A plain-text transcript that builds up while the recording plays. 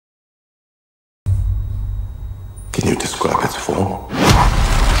describe its form?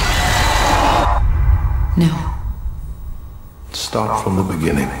 No. Start from the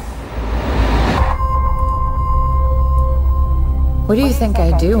beginning. What do you think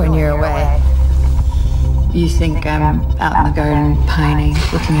I do when you're away? You think I'm out in the garden pining,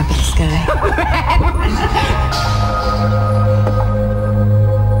 looking up at the sky?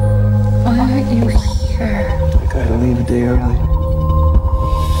 Why aren't you here? I gotta leave a day early.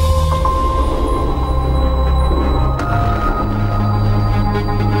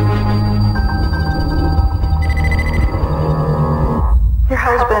 Your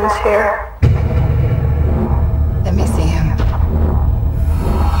husband's here. Let me see him.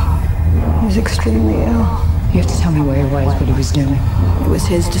 He's extremely ill. You have to tell me where he was, what he was doing. It was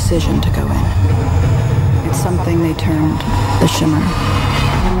his decision to go in. It's something they termed the Shimmer.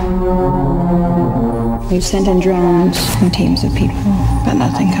 We've sent in drones and teams of people, but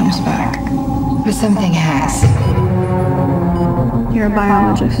nothing comes back. But something has. You're a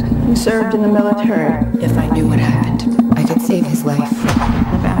biologist. You served in the military. If I knew what happened, I could save his life.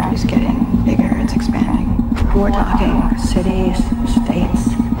 The boundary's getting bigger. It's expanding. We're talking cities, states.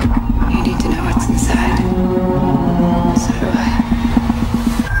 You need to know what's inside. So do I.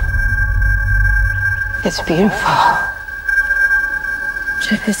 It's beautiful.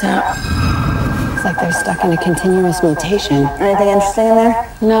 Check this out. It's like they're stuck in a continuous mutation. Anything interesting in there?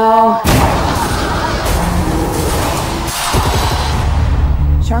 No.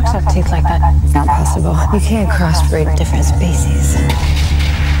 Sharks have teeth like that. It's not possible. You can't crossbreed different species.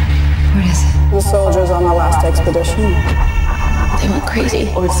 What is it? The soldiers on the last expedition. They went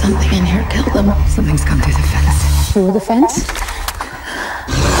crazy, or something in here killed them. Something's come through the fence. Through the fence?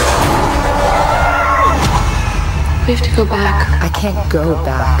 We have to go back. I can't go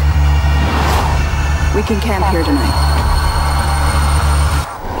back. We can camp here tonight.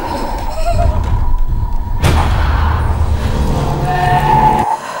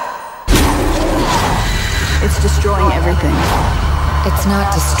 It's destroying everything. It's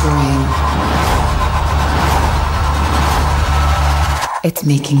not destroying. It's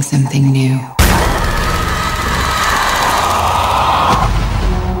making something new.